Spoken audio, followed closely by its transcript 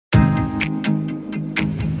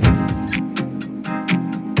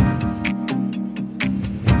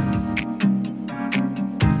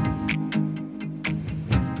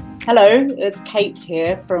Hello, it's Kate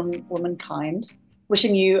here from Womankind,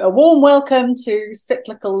 wishing you a warm welcome to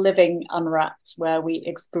Cyclical Living Unwrapped, where we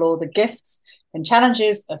explore the gifts and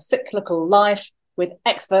challenges of cyclical life with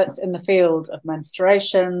experts in the field of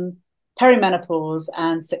menstruation, perimenopause,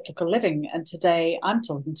 and cyclical living. And today I'm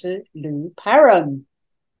talking to Lou Perham.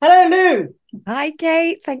 Hello, Lou. Hi,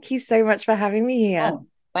 Kate. Thank you so much for having me here. Oh,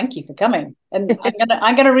 thank you for coming. And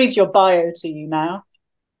I'm gonna read your bio to you now.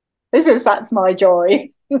 That's my joy.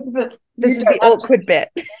 That you This is the don't have to. awkward bit.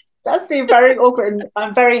 That's the very awkward. And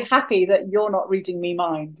I'm very happy that you're not reading me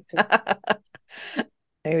mine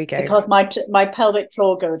There we go. because my pelvic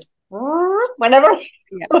floor goes whenever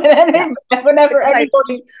Yeah, yeah. whenever It's like,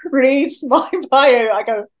 anybody reads my bio, I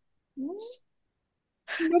go a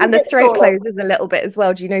little and the bit throat taller. closes a little bit as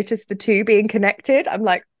well. Do you notice the two being connected? I'm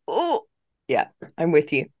like, oh, yeah, I'm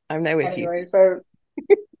with you. I'm there with you. Anyway, so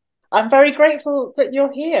I'm very grateful that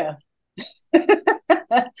you're here.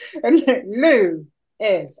 And Lou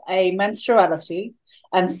is a menstruality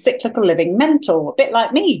and cyclical living mentor, a bit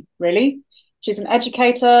like me, really. She's an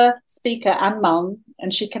educator, speaker, and mum,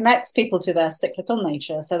 and she connects people to their cyclical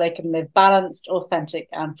nature so they can live balanced, authentic,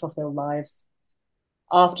 and fulfilled lives.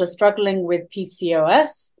 After struggling with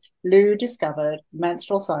PCOS, Lou discovered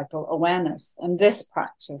menstrual cycle awareness, and this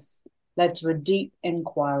practice led to a deep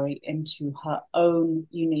inquiry into her own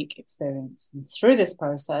unique experience. And through this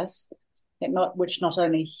process, which not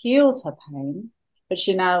only healed her pain, but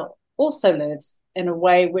she now also lives in a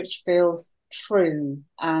way which feels true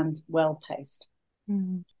and well paced.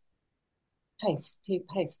 Mm. Yes,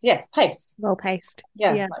 paced. Well paced.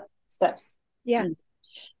 Yeah, Yeah, like steps. yeah, Mm.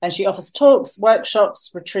 And she offers talks, workshops,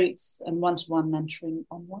 retreats, and one-to-one mentoring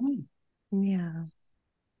online. yeah.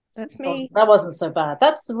 That's Oh, me. that wasn't so bad.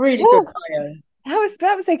 That's a really good Oh, bio.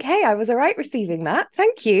 that was okay. I was all right receiving that.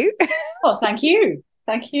 Thank you. Oh, thank you.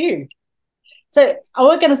 Thank you. So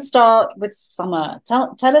we're going to start with summer.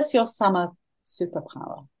 Tell us your summer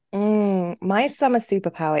superpower. My summer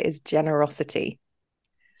superpower is generosity.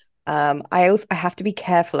 I have to be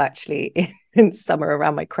careful actually in summer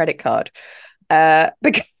around my credit card,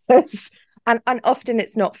 because and often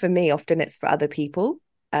it's not for me, often it's for other people.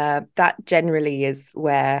 That generally is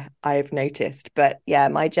where I've noticed. But yeah,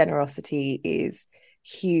 my generosity is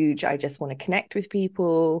huge. I just want to connect with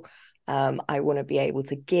people. I want to be able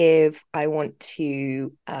to give. I want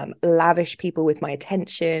to lavish people with my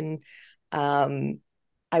attention. Um,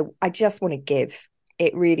 I just want to give.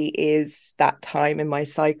 It really is that time in my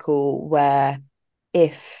cycle where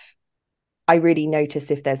if I really notice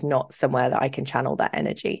if there's not somewhere that I can channel that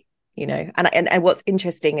energy, and what's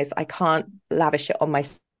interesting is I can't lavish it on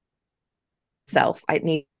myself. It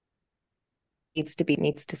needs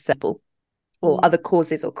to simple or Mm. other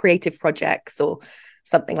causes or creative projects or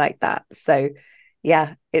something like that. So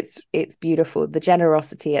yeah, it's beautiful. The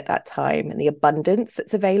generosity at that time and the abundance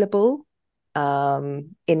that's available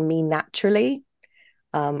in me naturally,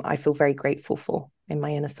 I feel very grateful for in my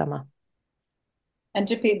inner summer. And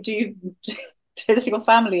does your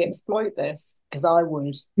family exploit this? Because I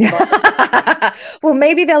would. If I, Well,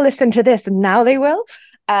 maybe they'll listen to this and now they will.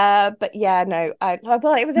 But yeah, no.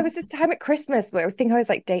 There was this time at Christmas where I think I was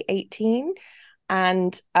like day 18,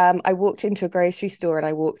 and I walked into a grocery store and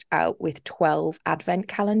I walked out with 12 advent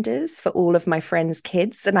calendars for all of my friends'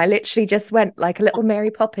 kids. And I literally just went like a little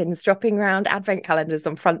Mary Poppins, dropping around advent calendars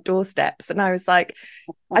on front doorsteps. And I was like,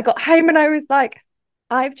 I got home and I was like,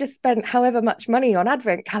 I've just spent however much money on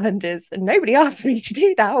advent calendars and nobody asked me to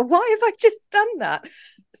do that. Why have I just done that?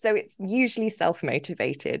 So it's usually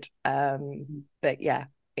self-motivated. But yeah,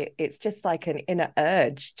 it's just like an inner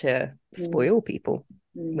urge to mm, spoil people,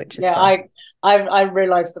 which is yeah, fun. I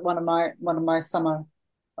realized that one of my summer.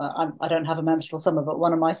 I don't have a menstrual summer, but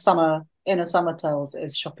one of my inner summer tells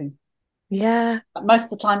is shopping. Yeah. Most of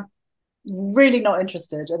the time, really not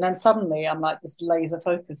interested, and then suddenly I'm like this laser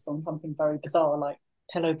focus on something very bizarre, like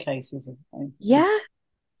pillowcases and Yeah.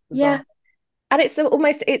 bizarre. Yeah. And it's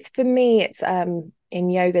for me, it's in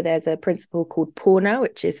yoga, there's a principle called purna,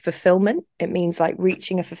 which is fulfillment. It means like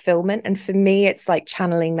reaching a fulfillment. And for me, it's like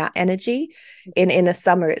channeling that energy in a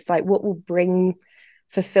summer. It's like what will bring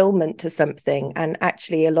fulfillment to something. And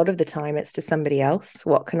actually, a lot of the time it's to somebody else.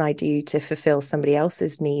 What can I do to fulfill somebody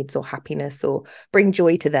else's needs or happiness or bring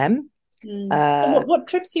joy to them? So Uh what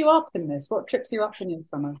trips you up in this? What trips you up in your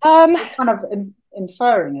summer? um You're kind of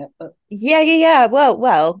inferring it, but yeah.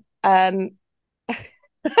 Well,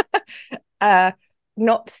 uh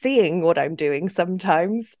not seeing what I'm doing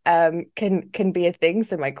sometimes can be a thing.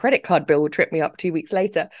 So my credit card bill will trip me up 2 weeks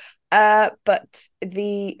later. But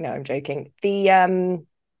the no, I'm joking. The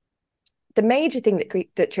major thing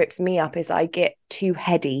that trips me up is I get too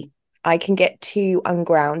heady. I can get too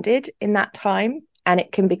ungrounded in that time, and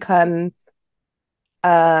it can become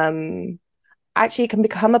um actually it can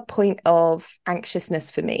become a point of anxiousness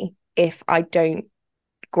for me if I don't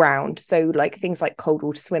ground. So like things like cold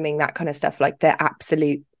water swimming, that kind of stuff, like they're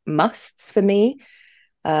absolute musts for me.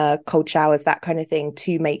 Cold showers, that kind of thing,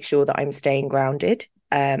 to make sure that I'm staying grounded.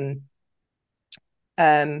 But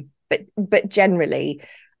generally,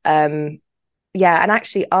 um, yeah. And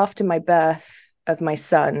actually, after my birth of my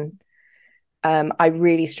son, I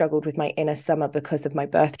really struggled with my inner summer because of my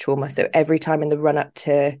birth trauma. So every time in the run up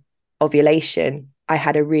to ovulation, I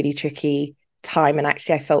had a really tricky time, and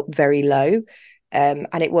actually, I felt very low. And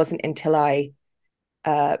it wasn't until I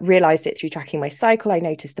realized it through tracking my cycle, I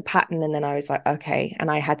noticed the pattern, and then I was like, okay. And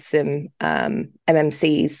I had some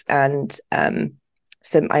MMCs, and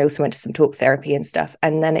some. I also went to some talk therapy and stuff,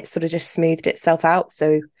 and then it sort of just smoothed itself out.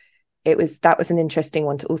 So that was an interesting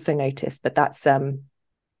one to also notice. But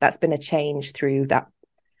that's been a change through that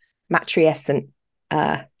matrescent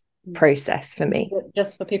process for me.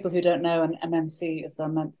 Just for people who don't know, an MMC is a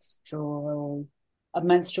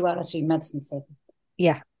menstruality medicine cycle.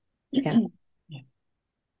 Yeah, yeah. Yeah.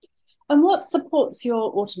 And what supports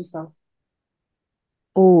your autumn self?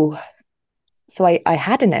 Oh, so I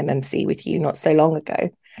had an MMC with you not so long ago.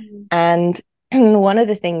 Mm. And one of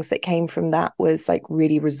the things that came from that was like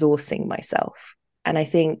really resourcing myself. And I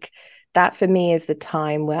think that for me is the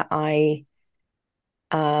time where I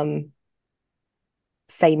um,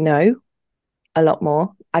 say no a lot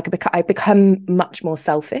more. I become much more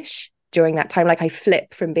selfish during that time. Like I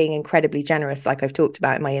flip from being incredibly generous, like I've talked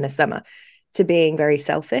about in my inner summer, to being very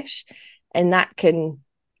selfish. And that can,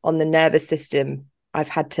 on the nervous system, I've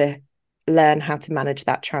had to learn how to manage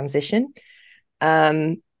that transition.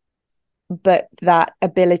 Um, but that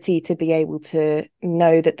ability to be able to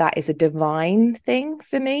know that that is a divine thing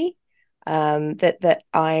for me, that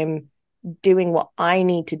I'm doing what I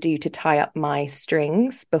need to do to tie up my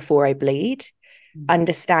strings before I bleed,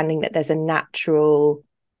 understanding that there's a natural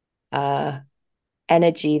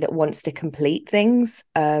energy that wants to complete things,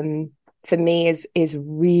 for me is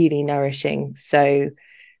really nourishing. So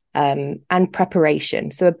and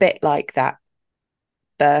preparation. So a bit like that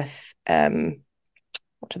birth,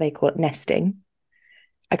 what do they call it? Nesting.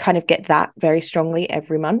 I kind of get that very strongly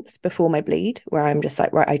every month before my bleed, where I'm just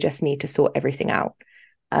like, right, I just need to sort everything out.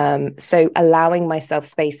 So allowing myself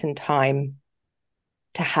space and time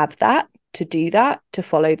to have that, to do that, to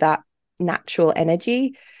follow that natural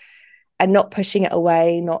energy, and not pushing it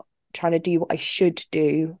away, not trying to do what I should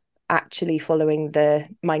do, actually following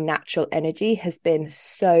my natural energy has been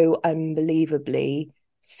so unbelievably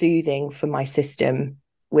soothing for my system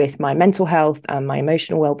with my mental health and my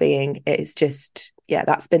emotional well-being. It's just, yeah,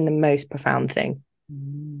 that's been the most profound thing.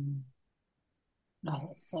 Mm. Oh,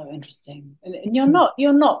 that's so interesting. And you're not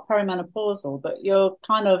perimenopausal, but you're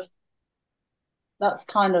kind of that's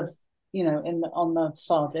kind of in on the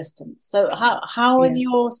far distance. So how are Yeah.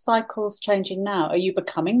 your cycles changing now? Are you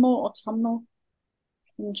becoming more autumnal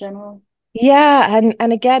in general? Yeah,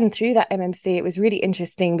 and again through that MMC, it was really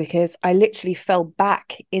interesting because I literally fell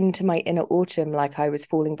back into my inner autumn, like I was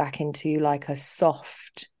falling back into like a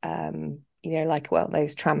soft, like well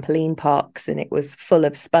those trampoline parks, and it was full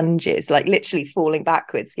of sponges, like literally falling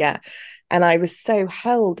backwards. Yeah, and I was so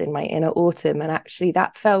held in my inner autumn, and actually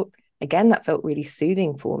that felt really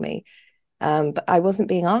soothing for me. But I wasn't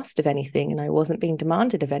being asked of anything, and I wasn't being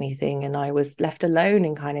demanded of anything. And I was left alone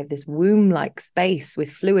in kind of this womb like space with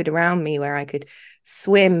fluid around me where I could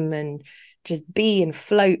swim and just be and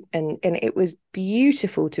float. And it was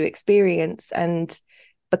beautiful to experience. And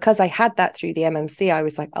because I had that through the MMC, I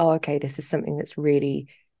was like, oh, okay, this is something that's really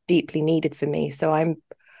deeply needed for me. So I'm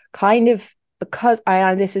kind of, because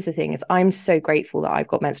this is the thing, is I'm so grateful that I've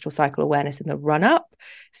got menstrual cycle awareness in the run up.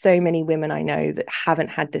 So many women I know that haven't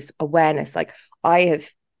had this awareness. Like I have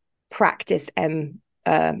practiced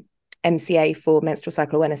MCA for menstrual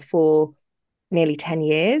cycle awareness for nearly 10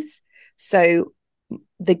 years. So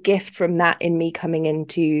the gift from that in me coming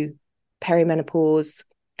into perimenopause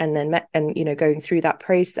and then going through that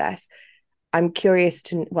process, I'm curious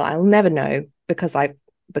to, well, I'll never know because I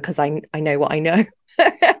know what I know.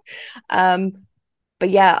 um but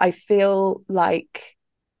yeah, I feel like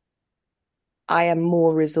I am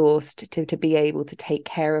more resourced to be able to take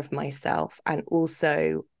care of myself. And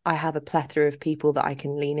also I have a plethora of people that I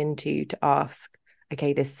can lean into to ask,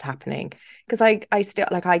 okay, this is happening. Because I still,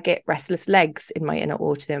 like, I get restless legs in my inner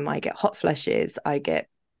autumn, I get hot flushes, I get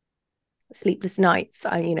sleepless nights.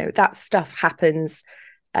 That stuff happens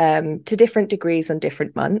to different degrees on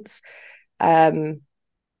different months.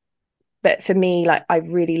 But for me, like I've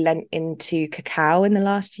really lent into cacao in the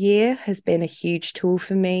last year, has been a huge tool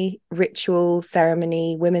for me. Ritual,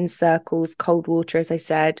 ceremony, women's circles, cold water, as I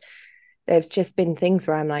said. There's just been things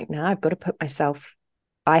where I'm like, now I've got to put myself,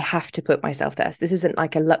 I have to put myself first. This isn't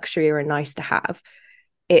like a luxury or a nice to have.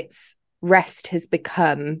 It's rest has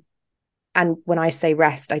become, and when I say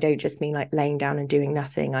rest, I don't just mean like laying down and doing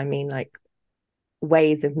nothing. I mean like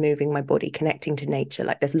ways of moving my body, connecting to nature.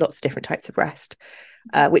 Like there's lots of different types of rest,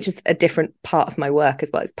 which is a different part of my work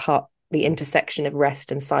as well. It's part the intersection of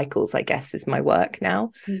rest and cycles, I guess, is my work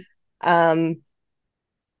now. Mm. Um,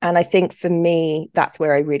 and I think for me, that's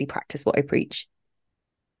where I really practice what I preach.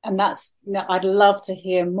 And that's, I'd love to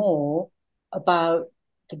hear more about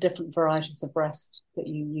the different varieties of rest that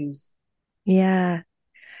you use. Yeah.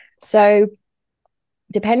 So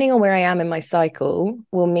depending on where I am in my cycle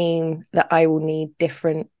will mean that I will need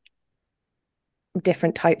different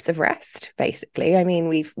types of rest, basically. I mean,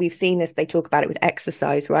 we've seen this, they talk about it with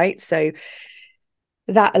exercise, right? So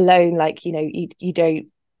that alone, like, you don't,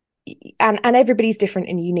 and everybody's different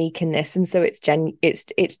and unique in this, and so it's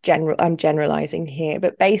general, I'm generalizing here,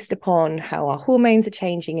 but based upon how our hormones are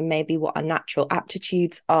changing and maybe what our natural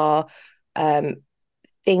aptitudes are, um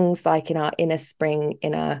things like in our inner spring,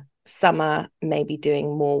 inner summer, maybe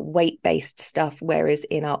doing more weight-based stuff, whereas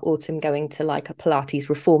in our autumn, going to like a Pilates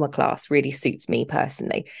reformer class really suits me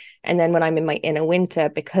personally. And then when I'm in my inner winter,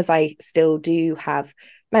 because I still do have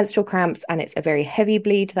menstrual cramps and it's a very heavy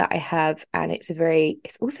bleed that I have, and it's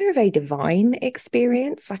also a very divine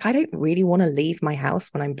experience. Like I don't really want to leave my house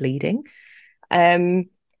when I'm bleeding. Um,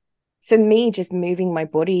 for me, just moving my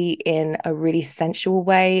body in a really sensual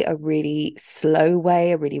way, a really slow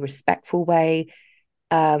way, a really respectful way,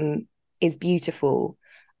 is beautiful.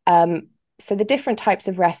 Um, so the different types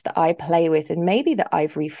of rest that I play with, and maybe that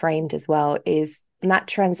I've reframed as well, is that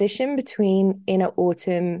transition between inner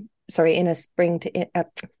spring to oh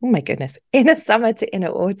my goodness, inner summer to inner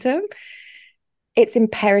autumn. It's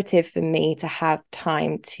imperative for me to have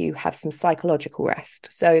time to have some psychological rest.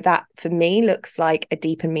 So that for me looks like a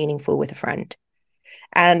deep and meaningful with a friend.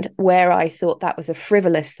 And where I thought that was a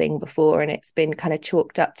frivolous thing before, and it's been kind of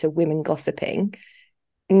chalked up to women gossiping,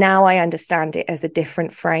 now I understand it as a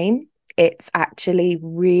different frame. It's actually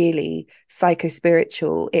really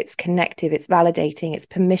psycho-spiritual. It's connective. It's validating. It's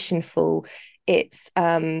permissionful. It's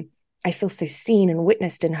I feel so seen and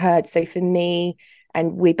witnessed and heard. So for me,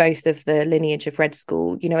 and we both of the lineage of Red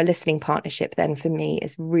School, a listening partnership then for me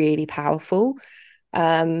is really powerful.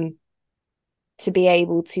 Um, to be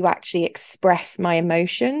able to actually express my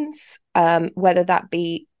emotions, whether that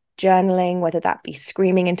be journaling, whether that be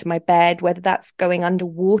screaming into my bed, whether that's going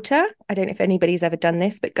underwater. I don't know if anybody's ever done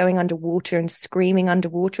this, but going underwater and screaming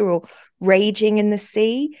underwater or raging in the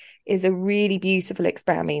sea is a really beautiful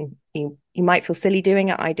experience. I mean, you might feel silly doing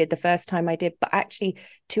it. I did the first time I did, but actually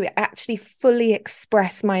to actually fully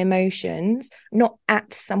express my emotions, not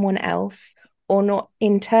at someone else or not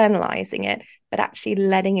internalizing it, but actually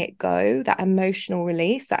letting it go, that emotional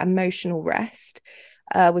release, that emotional rest,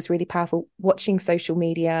 was really powerful. Watching social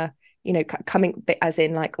media, coming, as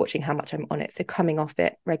in like watching how much I'm on it, so coming off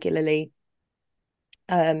it regularly,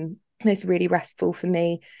 is really restful for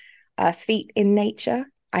me. Feet in nature.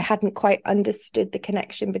 I hadn't quite understood the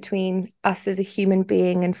connection between us as a human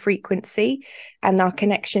being and frequency and our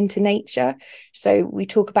connection to nature. So we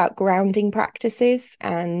talk about grounding practices,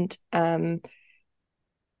 and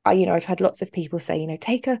I've had lots of people say,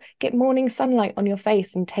 get morning sunlight on your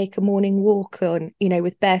face and take a morning walk on,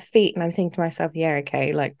 with bare feet. And I'm thinking to myself, yeah,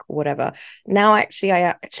 okay, like whatever. Now, I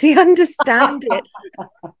actually understand it.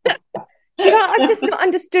 I've just not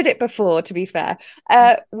understood it before, to be fair.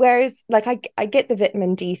 Whereas like I get the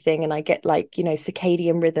vitamin D thing, and I get like,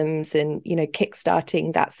 circadian rhythms and,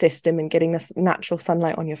 kickstarting that system and getting this natural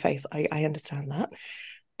sunlight on your face. I understand that.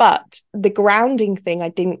 But the grounding thing I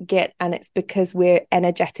didn't get, and it's because we're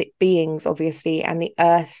energetic beings, obviously, and the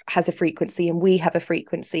earth has a frequency and we have a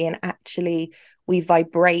frequency, and actually we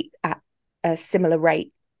vibrate at a similar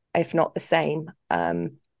rate, if not the same.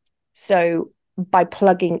 So by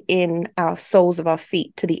plugging in our soles of our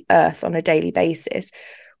feet to the earth on a daily basis,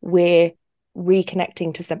 we're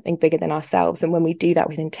reconnecting to something bigger than ourselves. And when we do that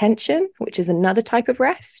with intention, which is another type of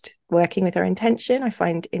rest, working with our intention, I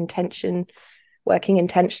find working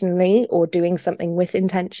intentionally or doing something with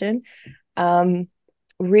intention,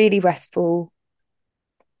 really restful,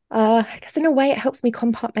 because in a way it helps me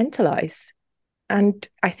compartmentalize. And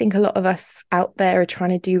I think a lot of us out there are trying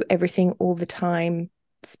to do everything all the time,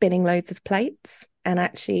 spinning loads of plates, and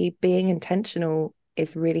actually being intentional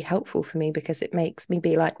is really helpful for me, because it makes me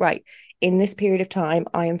be like, right, in this period of time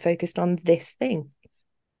I am focused on this thing.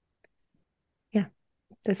 Yeah.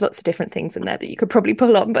 there's lots of different things in there that you could probably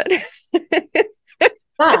pull on, but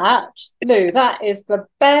that, Lou, that is the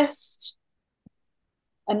best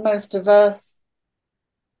and most diverse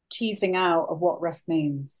teasing out of what rest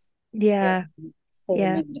means yeah, in 4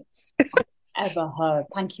 minutes I've ever heard.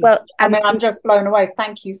 Thank you. well, I and mean, I'm just blown away.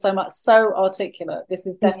 Thank you so much. So articulate. This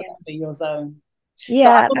is yeah, definitely your zone. So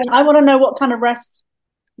yeah. I want to know what kind of rest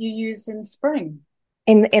you use in spring.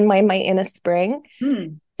 In my inner spring. Hmm.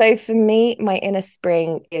 So for me, my inner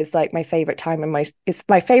spring is like my favorite time it's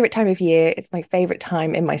my favorite time of year. It's my favorite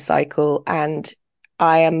time in my cycle. And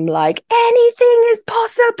I am like, anything is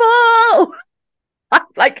possible. I'm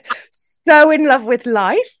like so in love with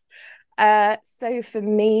life. So for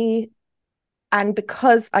me, and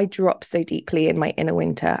because I drop so deeply in my inner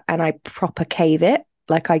winter and I proper cave it,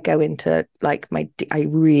 like I go into like I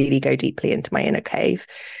really go deeply into my inner cave.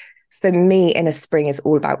 For me, inner spring is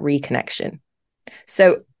all about reconnection.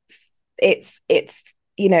 So it's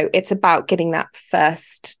it's about getting that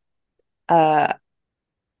first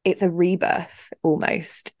it's a rebirth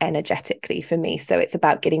almost energetically for me. So it's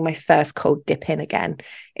about getting my first cold dip in again.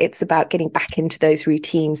 It's about getting back into those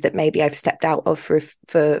routines that maybe I've stepped out of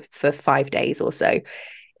for 5 days or so.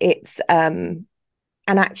 It's and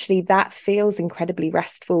actually that feels incredibly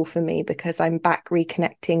restful for me because I'm back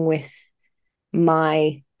reconnecting with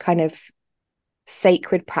my kind of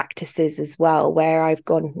sacred practices as well, where I've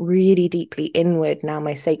gone really deeply inward. Now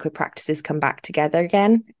my sacred practices come back together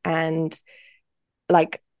again, and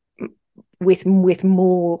like with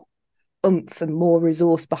more oomph and more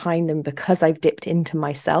resource behind them because I've dipped into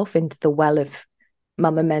myself, into the well of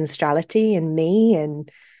mama menstruality and me. And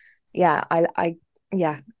yeah, I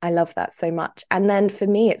love that so much. And then for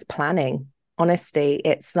me, it's planning. Honestly,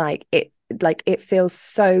 it's it feels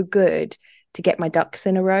so good to get my ducks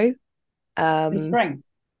in a row. In Um, spring.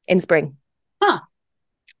 in spring. Huh.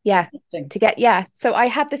 Yeah. So I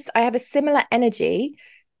have a similar energy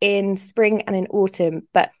in spring and in autumn,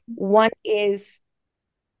 but one is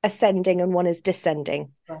ascending and one is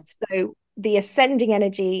descending. Right. So the ascending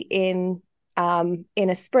energy in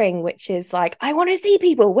a spring, which is like, I want to see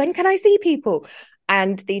people. When can I see people?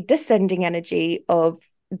 And the descending energy of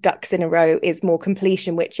ducks in a row is more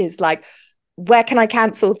completion, which is like, where can I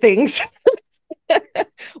cancel things?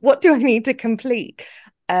 What do I need to complete?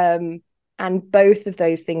 And both of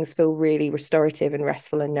those things feel really restorative and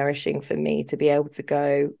restful and nourishing for me to be able to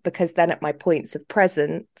go, because then at my points of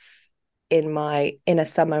presence in my inner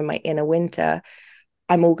summer, my inner winter,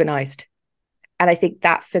 I'm organized. And I think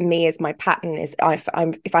that for me is my pattern is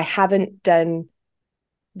if I haven't done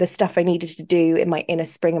the stuff I needed to do in my inner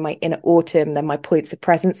spring and my inner autumn, then my points of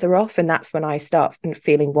presence are off. And that's when I start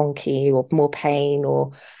feeling wonky or more pain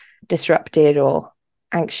or disrupted or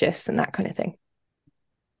anxious and that kind of thing.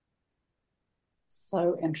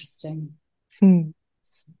 So interesting. Hmm.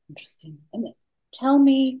 So interesting. And tell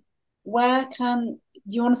me, where can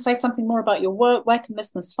you want to say something more about your work? Where can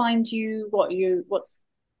listeners find you? What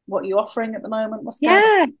you're offering at the moment? What's going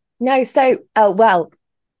Yeah. No, so on?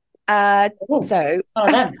 so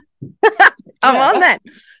Oh, them. I'm Yeah. on then.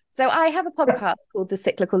 So I have a podcast called the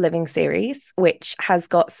Cyclical Living Series, which has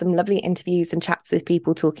got some lovely interviews and chats with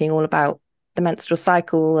people talking all about the menstrual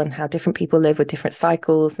cycle and how different people live with different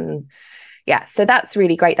cycles. And yeah, so that's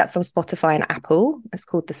really great. That's on Spotify and Apple. It's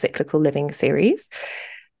called the Cyclical Living Series.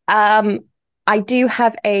 I do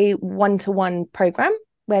have a one-to-one program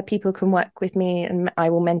where people can work with me and I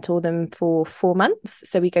will mentor them for 4 months.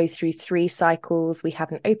 So we go through 3 cycles. We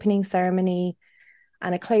have an opening ceremony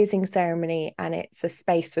and a closing ceremony, and it's a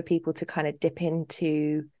space for people to kind of dip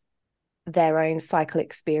into their own cycle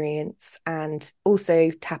experience and also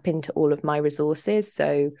tap into all of my resources.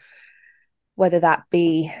 So whether that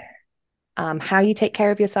be how you take care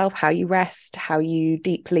of yourself, how you rest, how you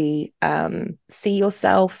deeply see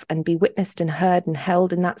yourself and be witnessed and heard and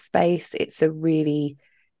held in that space. It's a really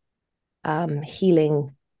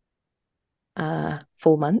healing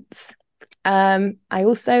 4 months. I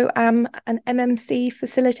also am an MMC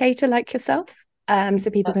facilitator like yourself. So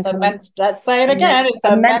people can come. Let's say it again. It's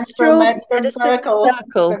A a menstrual menstrual medicine medicine circle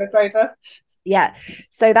circle. facilitator. Yeah.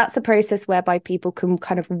 So that's a process whereby people can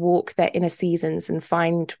kind of walk their inner seasons and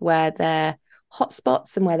find where their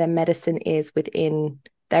hotspots and where their medicine is within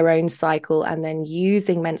their own cycle. And then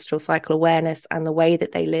using menstrual cycle awareness and the way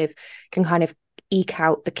that they live can kind of eke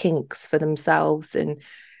out the kinks for themselves. And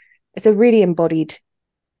it's a really embodied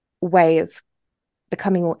way of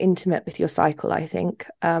becoming more intimate with your cycle, I think.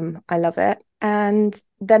 I love it. And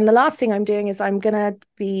then the last thing I'm doing is I'm going to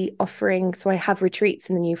be offering, so I have retreats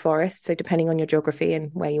in the New Forest. So depending on your geography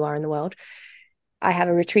and where you are in the world, I have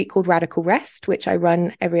a retreat called Radical Rest, which I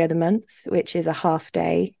run every other month, which is a half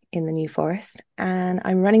day in the New Forest, and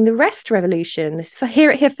I'm running the Rest Revolution. This for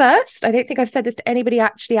here first. I don't think I've said this to anybody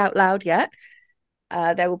actually out loud yet.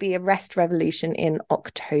 There will be a Rest Revolution in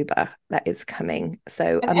October that is coming.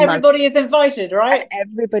 So and everybody is invited, right? And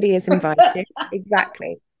everybody is invited.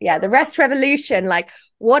 Exactly. Yeah, the Rest Revolution. Like,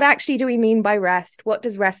 what actually do we mean by rest? What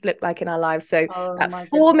does rest look like in our lives? So that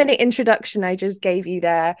 4-minute introduction I just gave you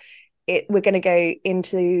there, we're going to go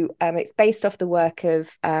into, it's based off the work of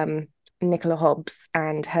Nicola Hobbs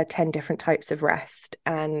and her 10 different types of rest.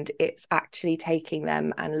 And it's actually taking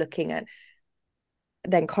them and looking at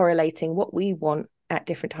then correlating what we want at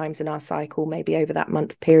different times in our cycle, maybe over that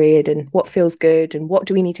month period, and what feels good and what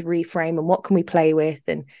do we need to reframe and what can we play with,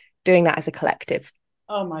 and doing that as a collective.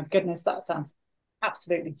 Oh my goodness, that sounds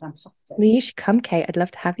absolutely fantastic. Well, you should come, Kate. I'd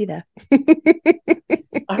love to have you there.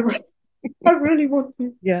 I really want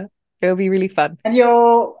to. Yeah, it'll be really fun. And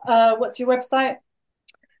what's your website?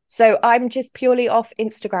 So I'm just purely off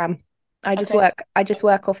Instagram. I just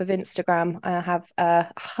work off of Instagram. I have a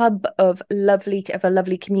hub of a lovely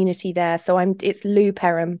community there. So it's Lou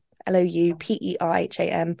Perham,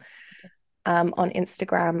 LOUPEIHAM, on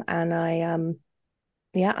Instagram. And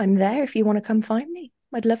I'm there if you want to come find me.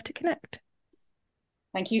 I'd love to connect.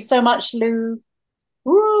 Thank you so much, Lou.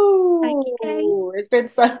 Woo! Thank you, Kate. It's been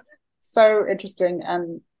so interesting.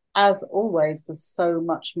 And as always, there's so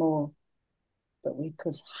much more that we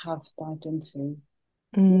could have dived into.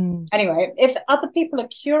 Anyway, if other people are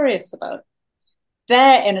curious about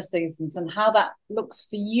their inner seasons and how that looks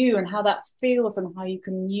for you and how that feels and how you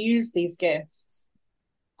can use these gifts,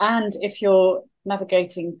 and if you're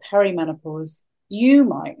navigating perimenopause, you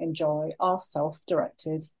might enjoy our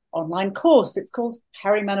self-directed online course. It's called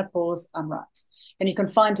Perimenopause Unwrapped, and you can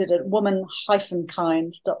find it at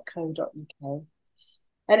woman-kind.co.uk.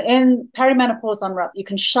 And in Perimenopause Unwrapped, you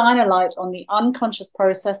can shine a light on the unconscious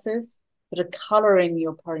processes that are colouring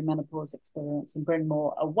your perimenopause experience and bring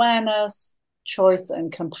more awareness, choice, and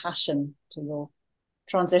compassion to your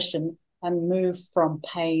transition and move from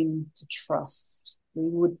pain to trust. We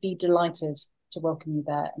would be delighted to welcome you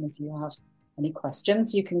there. And if you have any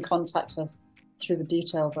questions, you can contact us through the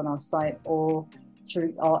details on our site or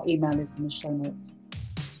through our email is in the show notes.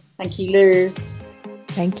 Thank you, Lou.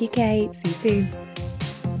 Thank you, Kate. See you soon.